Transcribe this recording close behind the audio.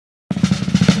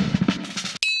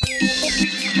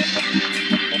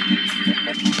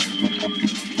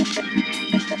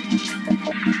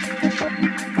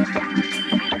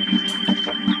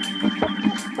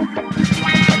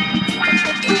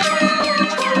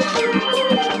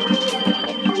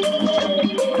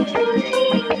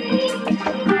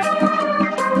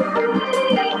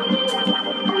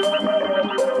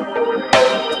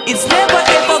It's never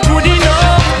ever good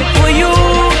enough for you.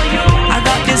 I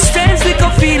got this strange little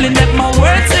feeling that my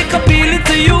words ain't appealing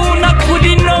to you. Not good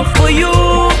enough for you.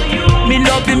 Me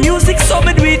love the music so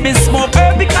me do it. Me smoke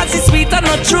herb because it's sweet and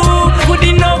not true. Good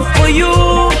enough for you.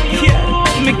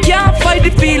 Me can't fight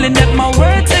the feeling that my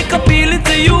words ain't appealing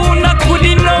to you. Not good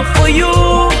enough for you.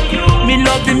 Me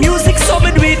love the music so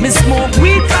me do it. Me smoke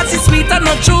weed because it's sweet and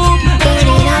not true.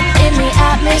 Burning up in the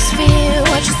atmosphere.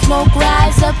 Watch the smoke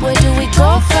rise up. Where do we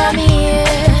go from here?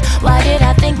 Why did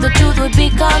I think the truth would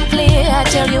become clear? I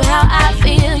tell you how I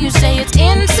feel. You say it's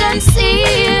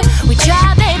insincere. We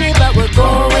try, baby, but we're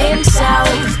going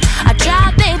south. I try,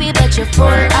 baby, but you're full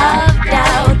of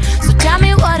doubt. So tell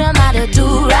me, what am I to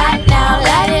do right now?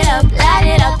 Light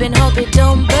it up and hope it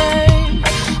don't burn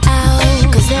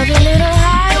out. Cause every little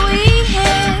high we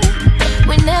hit,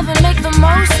 we never make the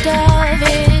most of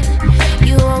it.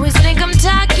 You always think I'm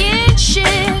talking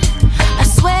shit. I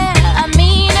swear I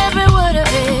mean every word of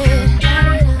it.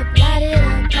 Light it up, light it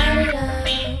up, light it up.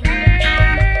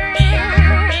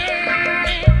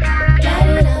 Light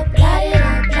it up, light it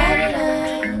up, light it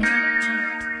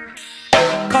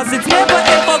up. Cause it's never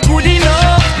ever good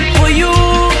enough for you.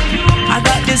 I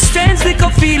got this strange little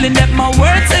feeling that my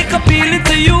words ain't appealing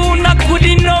to you. Not good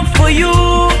enough for you.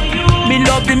 Me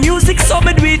love the music so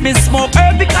me do it. Me smoke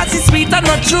herb because it's sweet and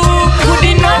not true. Good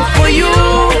enough for you.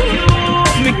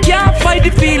 Me can't fight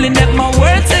the feeling that my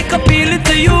words ain't appealing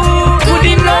to you. Good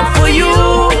enough for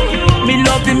you.